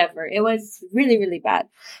foam, whatever. It was really, really bad.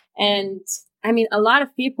 And I mean, a lot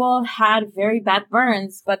of people had very bad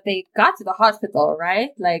burns, but they got to the hospital,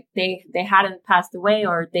 right? Like they hadn't passed away,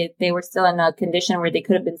 or they were still in a condition where they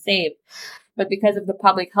could have been saved. But because of the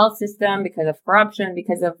public health system, because of corruption,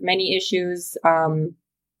 because of many issues,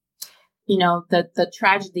 the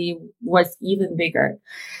tragedy was even bigger.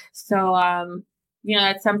 So,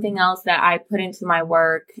 that's something else that I put into my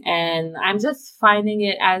work, and I'm just finding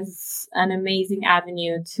it as an amazing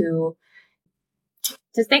avenue to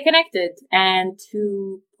stay connected and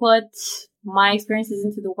to put my experiences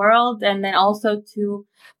into the world, and then also to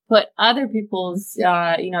put other people's,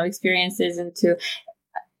 experiences into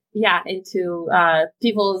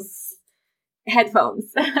people's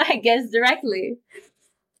headphones, I guess, directly.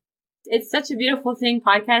 It's such a beautiful thing,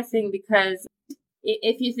 podcasting, because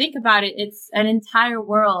if you think about it, it's an entire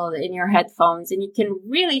world in your headphones, and you can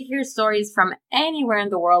really hear stories from anywhere in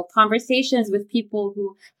the world, conversations with people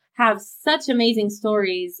who have such amazing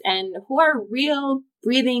stories and who are real,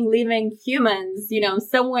 breathing, living humans,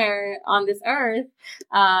 somewhere on this earth.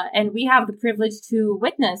 And we have the privilege to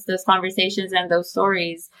witness those conversations and those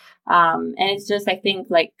stories. And it's just, I think,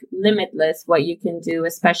 like limitless what you can do,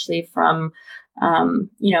 especially from,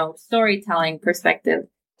 storytelling perspective.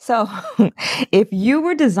 So if you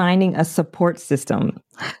were designing a support system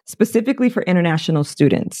specifically for international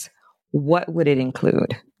students, what would it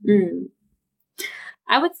include?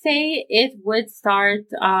 I would say it would start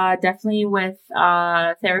definitely with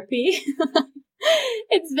therapy.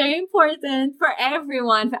 It's very important for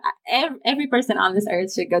everyone. Every person on this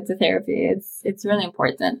earth should go to therapy. It's really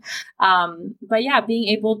important. But yeah, being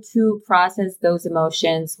able to process those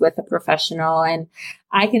emotions with a professional. And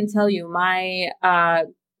I can tell you, my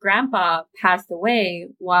grandpa passed away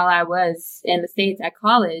while I was in the States at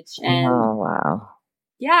college. And oh, wow.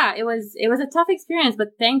 Yeah, it was a tough experience,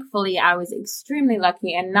 but thankfully I was extremely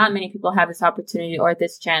lucky, and not many people have this opportunity or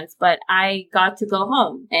this chance, but I got to go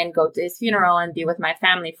home and go to his funeral and be with my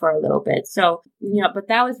family for a little bit. So, but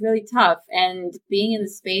that was really tough. And being in the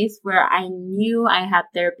space where I knew I had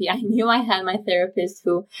therapy, I knew I had my therapist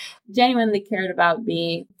who genuinely cared about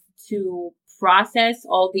me to process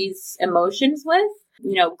all these emotions with,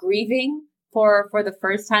 grieving for the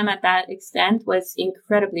first time at that extent was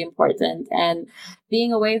incredibly important. And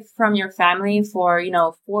being away from your family for,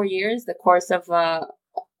 4 years, the course of a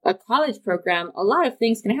college program, a lot of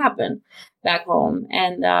things can happen back home.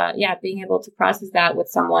 And being able to process that with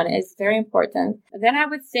someone is very important. Then I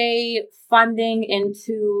would say funding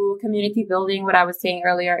into community building, what I was saying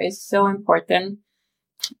earlier, is so important.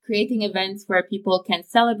 Creating events where people can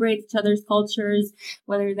celebrate each other's cultures,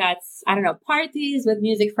 whether that's, parties with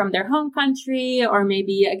music from their home country, or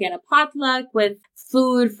maybe, again, a potluck with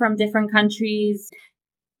food from different countries.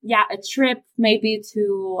 Yeah, a trip maybe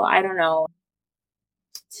to,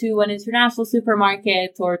 to an international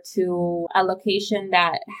supermarket, or to a location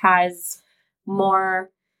that has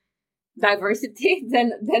more diversity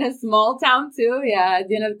than a small town too. Yeah, at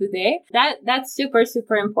the end of the day, that's super,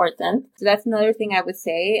 super important. So that's another thing I would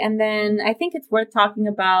say. And then I think it's worth talking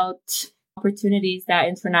about opportunities that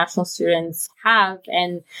international students have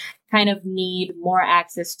and kind of need more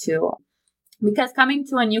access to. Because coming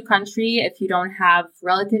to a new country, if you don't have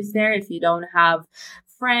relatives there, if you don't have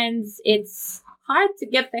friends, it's hard to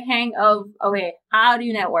get the hang of, okay, how do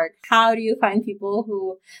you network? How do you find people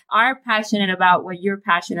who are passionate about what you're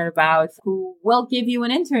passionate about, who will give you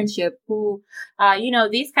an internship, who,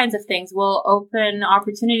 these kinds of things will open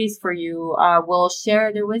opportunities for you, will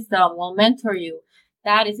share their wisdom, will mentor you.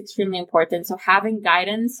 That is extremely important. So having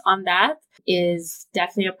guidance on that is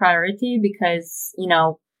definitely a priority, because,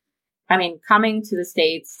 coming to the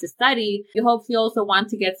States to study, you hopefully also want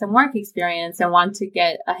to get some work experience and want to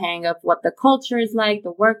get a hang of what the culture is like,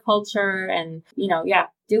 the work culture, and,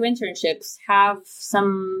 do internships, have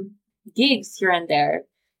some gigs here and there.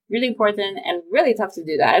 Really important, and really tough to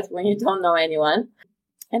do that when you don't know anyone.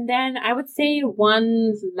 And then I would say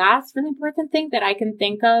one last really important thing that I can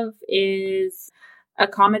think of is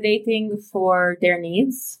accommodating for their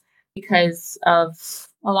needs, because of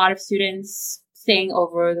a lot of students staying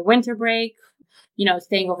over the winter break,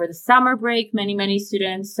 staying over the summer break, many, many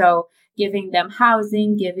students. So giving them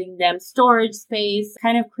housing, giving them storage space,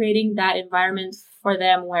 kind of creating that environment for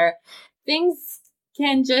them where things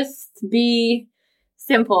can just be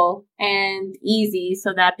simple and easy,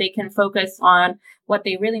 so that they can focus on what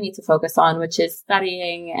they really need to focus on, which is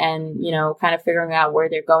studying and, kind of figuring out where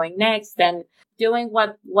they're going next and doing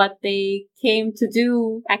what they came to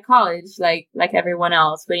do at college, like everyone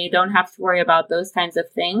else. When you don't have to worry about those kinds of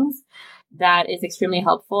things, that is extremely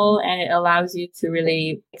helpful, and it allows you to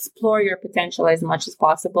really explore your potential as much as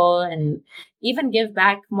possible and even give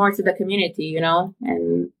back more to the community,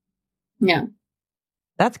 and yeah.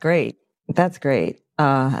 That's great. That's great.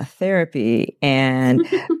 Therapy and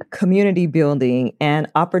community building and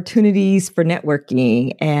opportunities for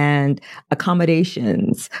networking and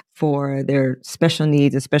accommodations for their special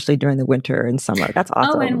needs, especially during the winter and summer. That's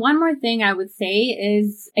awesome. Oh, and one more thing I would say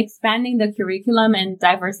is expanding the curriculum and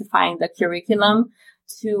diversifying the curriculum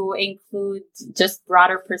to include just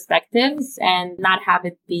broader perspectives and not have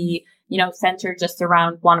it be, centered just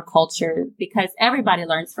around one culture, because everybody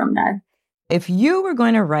learns from that. If you were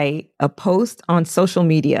going to write a post on social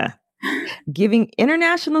media giving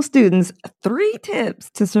international students 3 tips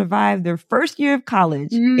to survive their first year of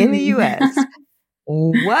college in the U.S.,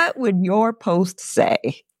 what would your post say?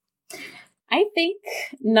 I think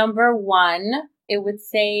number 1, it would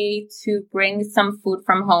say to bring some food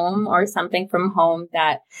from home or something from home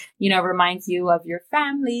that, reminds you of your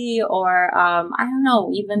family, or, I don't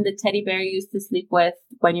know, even the teddy bear you used to sleep with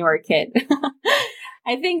when you were a kid.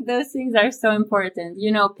 I think those things are so important,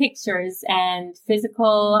 pictures and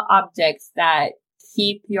physical objects that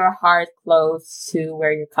keep your heart close to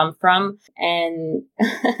where you come from. And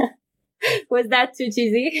was that too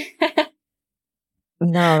cheesy?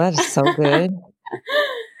 No, that is so good.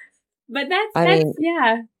 But that's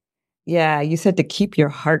yeah. Yeah, you said to keep your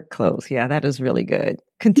heart close. Yeah, that is really good.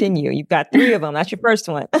 Continue. You've got 3 of them. That's your first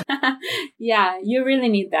one. Yeah, you really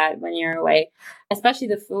need that when you're away, especially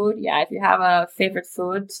the food. Yeah, if you have a favorite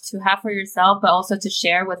food to have for yourself, but also to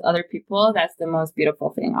share with other people, that's the most beautiful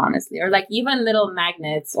thing, honestly. Or like even little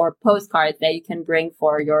magnets or postcards that you can bring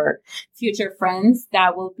for your future friends.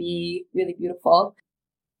 That will be really beautiful.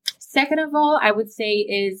 Second of all, I would say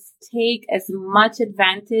is take as much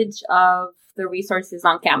advantage of the resources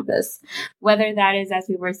on campus, whether that is, as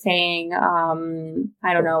we were saying,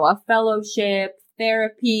 I don't know, a fellowship,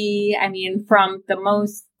 therapy. I mean, from the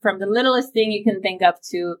littlest thing you can think of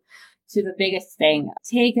to the biggest thing.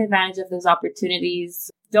 Take advantage of those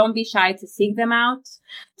opportunities. Don't be shy to seek them out,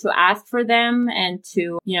 to ask for them, and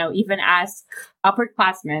to, even ask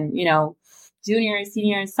upperclassmen, juniors,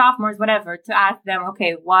 seniors, sophomores, whatever, to ask them,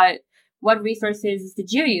 okay, what resources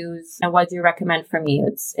did you use and what do you recommend for me?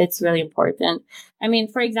 It's really important. I mean,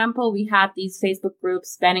 for example, we have these Facebook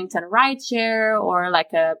groups, Bennington Rideshare, or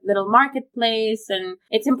like a little marketplace, and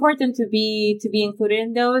it's important to be included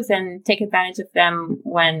in those and take advantage of them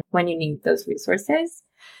when you need those resources.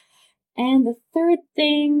 And the third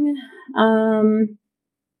thing,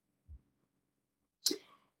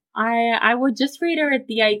 I would just reiterate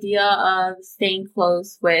the idea of staying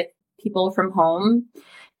close with people from home,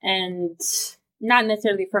 and not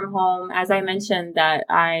necessarily from home. As I mentioned that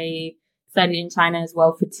I studied in China as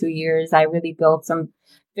well for 2 years. I really built some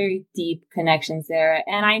very deep connections there.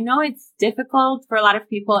 And I know it's difficult for a lot of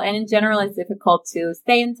people, and in general, it's difficult to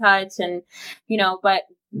stay in touch and, but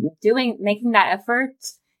making that effort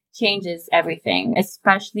changes everything,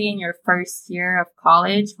 especially in your first year of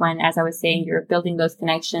college when, as I was saying, you're building those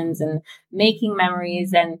connections and making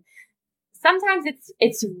memories. And sometimes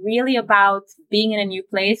it's really about being in a new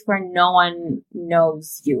place where no one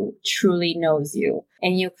truly knows you,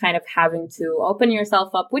 and you kind of having to open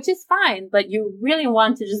yourself up, which is fine, but you really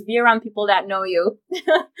want to just be around people that know you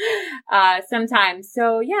sometimes.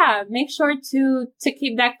 So yeah, make sure to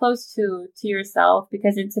keep that close to yourself,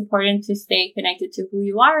 because it's important to stay connected to who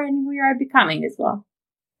you are and who you are becoming as well.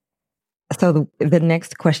 So the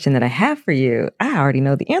next question that I have for you, I already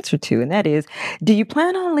know the answer to, and that is, do you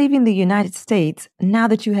plan on leaving the United States now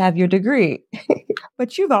that you have your degree?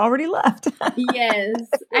 But you've already left. Yes,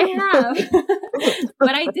 I have.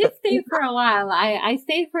 But I did stay for a while. I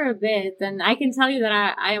stayed for a bit, and I can tell you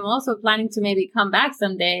that I am also planning to maybe come back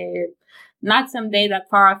someday, not someday that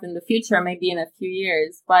far off in the future, maybe in a few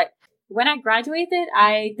years. But when I graduated,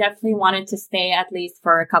 I definitely wanted to stay at least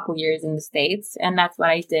for a couple years in the States. And that's what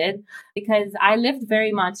I did, because I lived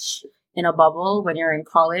very much in a bubble. When you're in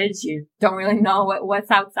college, you don't really know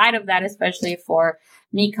what's outside of that, especially for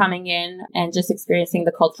me coming in and just experiencing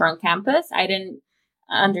the culture on campus. I didn't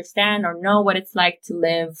understand or know what it's like to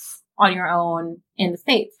live on your own in the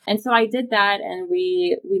States. And so I did that, and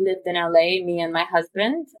we lived in LA, me and my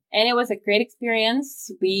husband, and it was a great experience.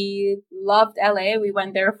 We loved LA. We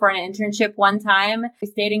went there for an internship one time. We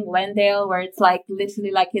stayed in Glendale, where it's like literally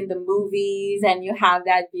like in the movies and you have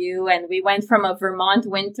that view. And we went from a Vermont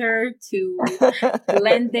winter to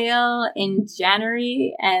Glendale in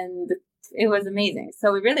January, and it was amazing.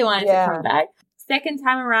 So we really wanted to come back. second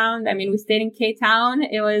time around, I mean, we stayed in K-Town.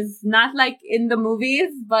 It was not like in the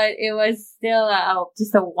movies, but it was still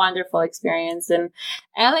just a wonderful experience. And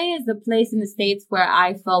LA is the place in the States where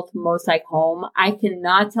I felt most like home. I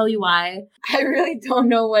cannot tell you why. I really don't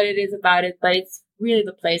know what it is about it, but it's really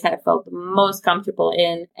the place I felt the most comfortable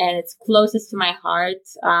in, and it's closest to my heart.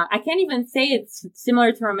 I can't even say it's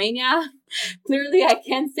similar to Romania. Clearly, I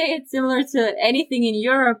can't say it's similar to anything in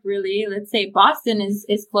Europe, really. Let's say Boston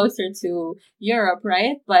is closer to Europe,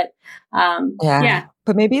 right? But yeah.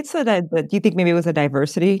 But maybe it's do you think maybe it was a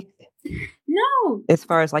diversity? No. As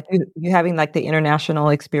far as like you having like the international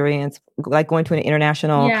experience, like going to an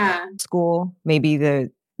international school, maybe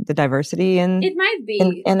the diversity in it might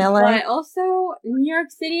be in LA, but also New York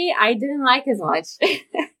City, I didn't like as much.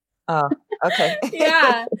 Oh, okay.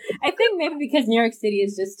 Yeah, I think maybe because New York City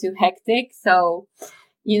is just too hectic. So,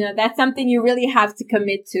 that's something you really have to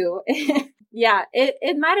commit to. Yeah,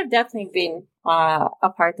 it might have definitely been a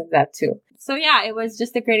part of that too. So yeah, it was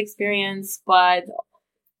just a great experience. But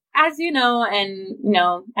as you know, and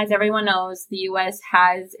as everyone knows, the US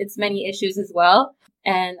has its many issues as well.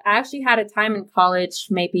 And I actually had a time in college,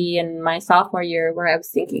 maybe in my sophomore year, where I was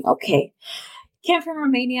thinking, okay, came from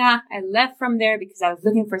Romania. I left from there because I was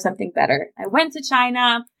looking for something better. I went to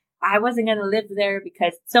China. I wasn't going to live there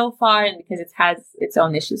because it's so far and because it has its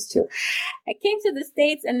own issues too. I came to the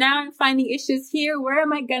States and now I'm finding issues here. Where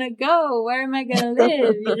am I going to go? Where am I going to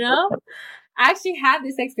live? I actually had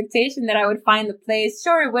this expectation that I would find the place.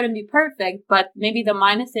 Sure, it wouldn't be perfect, but maybe the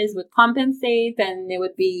minuses would compensate and it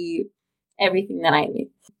would be everything that I need.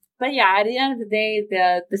 But yeah, at the end of the day,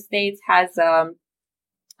 the States has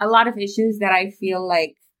a lot of issues that I feel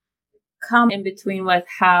like come in between with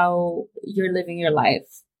how you're living your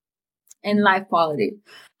life and life quality.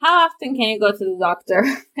 How often can you go to the doctor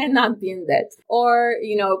and not be in debt? Or,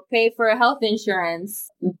 pay for a health insurance,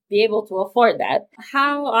 be able to afford that?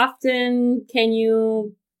 How often can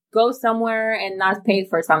you go somewhere and not pay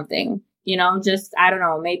for something? Just, I don't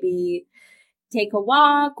know, maybe take a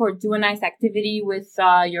walk or do a nice activity with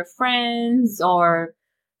your friends or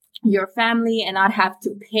your family and not have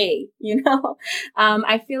to pay,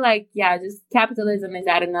 I feel like, just capitalism is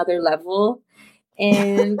at another level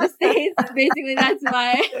in the States. Basically, that's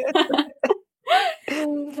what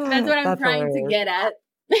I'm trying to get at.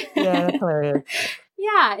 Yeah, that's hilarious.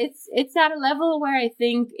 Yeah, it's at a level where I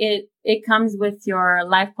think it comes with your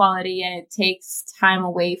life quality and it takes time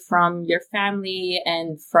away from your family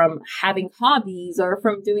and from having hobbies or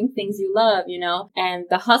from doing things you love, and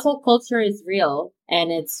the hustle culture is real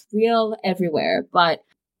and it's real everywhere. But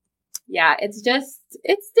yeah, it's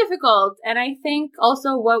difficult. And I think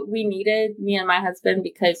also what we needed, me and my husband,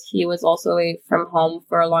 because he was also away from home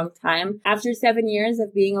for a long time. After 7 years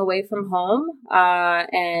of being away from home,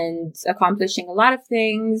 and accomplishing a lot of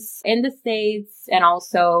things in the States and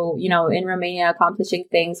also, in Romania, accomplishing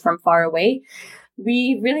things from far away,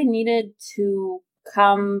 we really needed to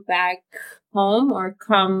come back home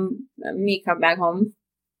come back home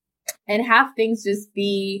and have things just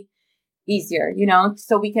be easier,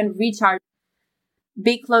 so we can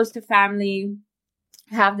be close to family,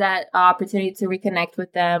 have that opportunity to reconnect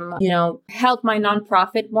with them, help my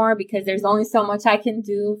nonprofit more because there's only so much I can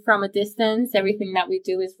do from a distance. Everything that we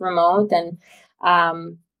do is remote. And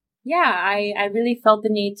I really felt the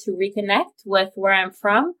need to reconnect with where I'm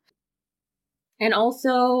from. And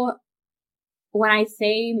also, when I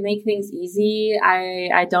say make things easy,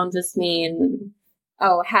 I don't just mean,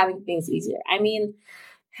 having things easier. I mean,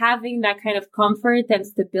 having that kind of comfort and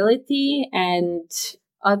stability and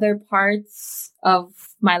other parts of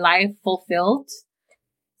my life fulfilled,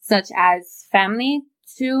 such as family,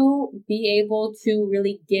 to be able to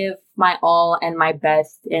really give my all and my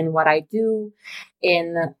best in what I do,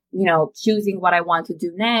 in, choosing what I want to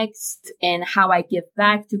do next, and how I give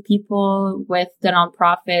back to people with the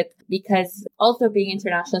nonprofit. Because also being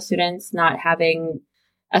international students, not having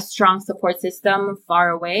a strong support system far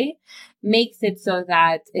away makes it so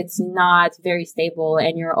that it's not very stable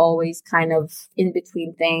and you're always kind of in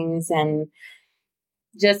between things and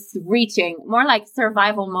just reaching more like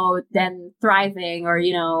survival mode than thriving or,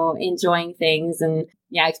 enjoying things and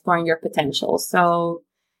exploring your potential. So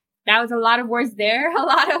that was a lot of words there, a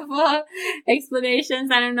lot of explanations.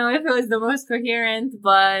 I don't know if it was the most coherent,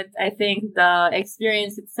 but I think the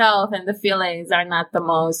experience itself and the feelings are not the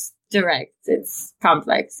most direct. It's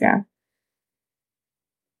complex. Yeah.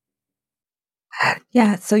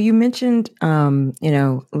 Yeah. So you mentioned,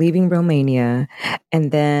 leaving Romania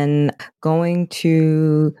and then going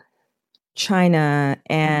to China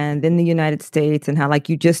and then the United States and how like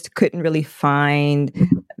you just couldn't really find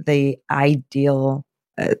the ideal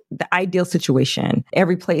the ideal situation.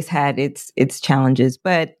 Every place had its challenges,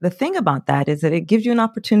 but the thing about that is that it gives you an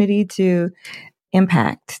opportunity to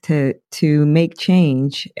impact, to make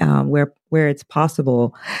change where it's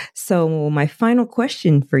possible. So my final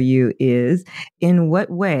question for you is, in what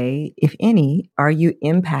way, if any, are you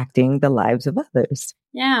impacting the lives of others?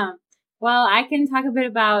 Yeah. Well, I can talk a bit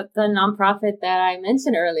about the nonprofit that I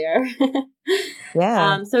mentioned earlier.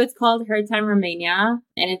 Yeah. So it's called Her Time Romania,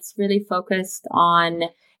 and it's really focused on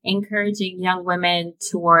encouraging young women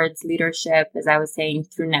towards leadership, as I was saying,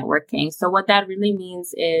 through networking. So what that really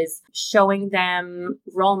means is showing them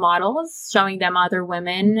role models, showing them other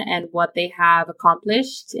women and what they have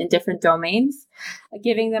accomplished in different domains,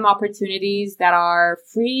 giving them opportunities that are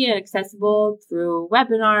free and accessible through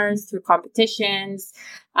webinars, through competitions,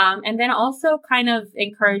 and then also kind of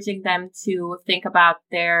encouraging them to think about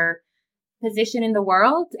their position in the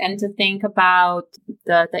world and to think about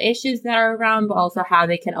the issues that are around, but also how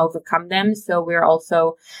they can overcome them. So we're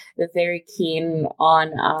also very keen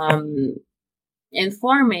on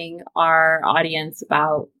informing our audience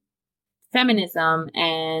about feminism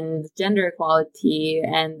and gender equality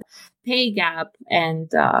and pay gap and,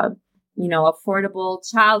 affordable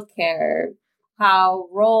childcare, how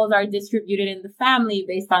roles are distributed in the family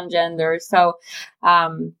based on gender. So,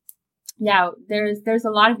 there's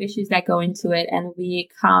a lot of issues that go into it, and we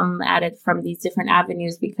come at it from these different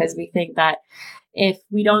avenues because we think that if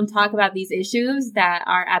we don't talk about these issues that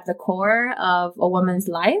are at the core of a woman's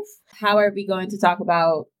life, how are we going to talk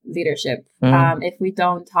about leadership? If we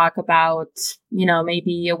don't talk about,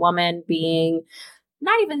 maybe a woman being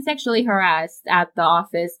not even sexually harassed at the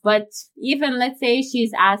office, but even let's say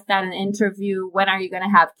she's asked at an interview, when are you going to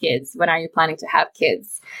have kids? When are you planning to have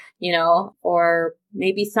kids? Or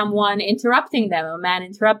maybe someone interrupting them, a man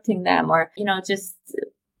interrupting them, or, just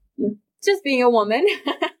being a woman.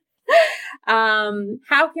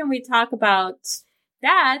 How can we talk about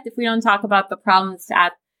that if we don't talk about the problems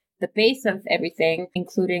at the base of everything,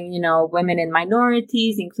 including, women and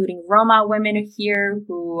minorities, including Roma women here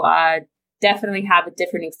who definitely have a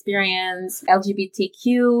different experience,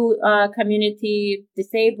 LGBTQ community,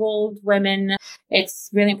 disabled women. It's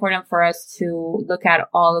really important for us to look at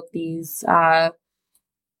all of these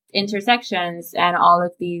intersections and all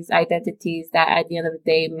of these identities that at the end of the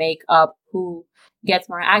day make up who gets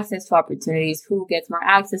more access to opportunities, who gets more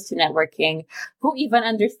access to networking, who even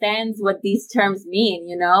understands what these terms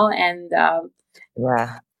mean, And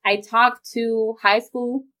I talk to high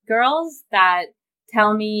school girls that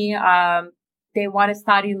tell me they want to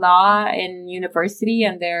study law in university,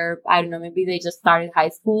 and maybe they just started high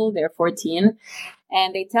school, they're 14.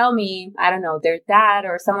 And they tell me, their dad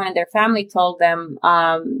or someone in their family told them,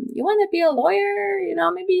 you want to be a lawyer?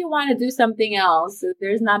 Maybe you want to do something else.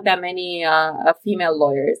 There's not that many female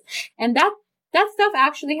lawyers. And that stuff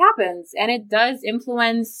actually happens, and it does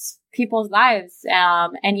influence people's lives.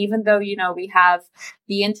 And even though, we have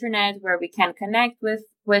the internet where we can connect with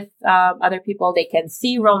other people, they can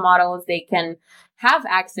see role models, they can have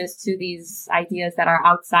access to these ideas that are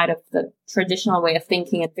outside of the traditional way of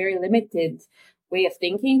thinking and very limited way of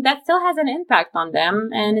thinking, that still has an impact on them.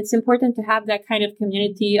 And it's important to have that kind of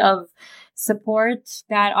community of support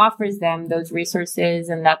that offers them those resources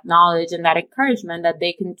and that knowledge and that encouragement that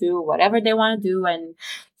they can do whatever they want to do. And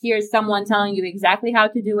here's someone telling you exactly how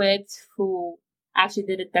to do it, who actually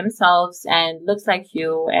did it themselves and looks like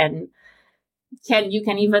you, and you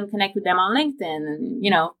can even connect with them on LinkedIn. And,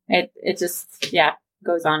 it just,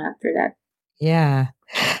 goes on after that. Yeah.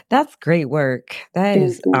 That's great work. That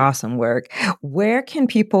is awesome work. Where can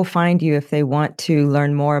people find you if they want to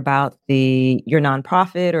learn more about your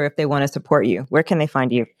nonprofit, or if they want to support you? Where can they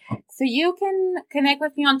find you? So you can connect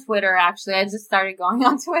with me on Twitter. Actually, I just started going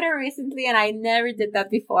on Twitter recently, and I never did that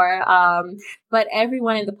before. But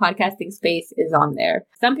everyone in the podcasting space is on there.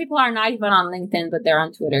 Some people are not even on LinkedIn, but they're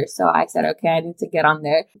on Twitter. So I said, okay, I need to get on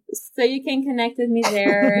there. So you can connect with me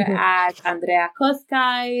there at Andreea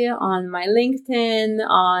Coscai, on my LinkedIn,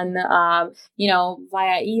 on,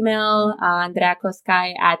 via email,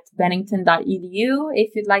 andreacoscai@bennington.edu.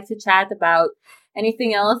 If you'd like to chat about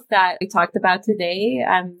anything else that we talked about today,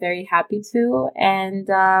 I'm very happy to. And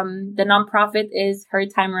the nonprofit is Her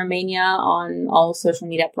Time Romania on all social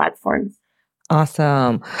media platforms.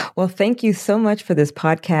 Awesome. Well, thank you so much for this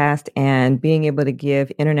podcast and being able to give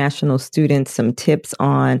international students some tips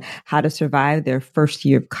on how to survive their first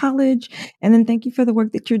year of college. And then thank you for the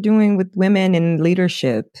work that you're doing with women in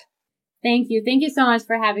leadership. Thank you. Thank you so much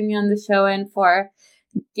for having me on the show and for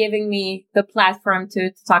giving me the platform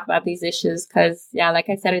to talk about these issues. Because, like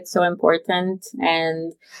I said, it's so important.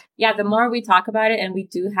 And the more we talk about it and we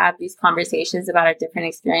do have these conversations about our different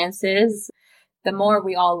experiences, the more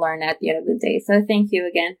we all learn at the end of the day. So thank you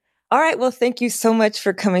again. All right. Well, thank you so much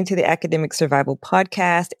for coming to the Academic Survival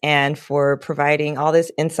Podcast and for providing all this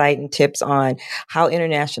insight and tips on how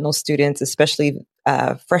international students, especially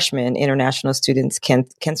freshman international students, can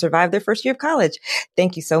survive their first year of college.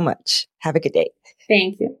 Thank you so much. Have a good day.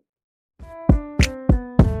 Thank you.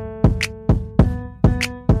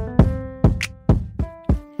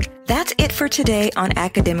 That's it for today on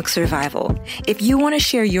Academic Survival. If you want to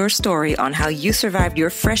share your story on how you survived your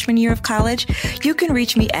freshman year of college, you can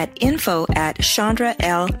reach me at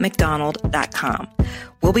info@chandralmcdonald.com.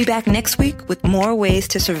 We'll be back next week with more ways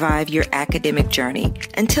to survive your academic journey.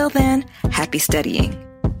 Until then, happy studying.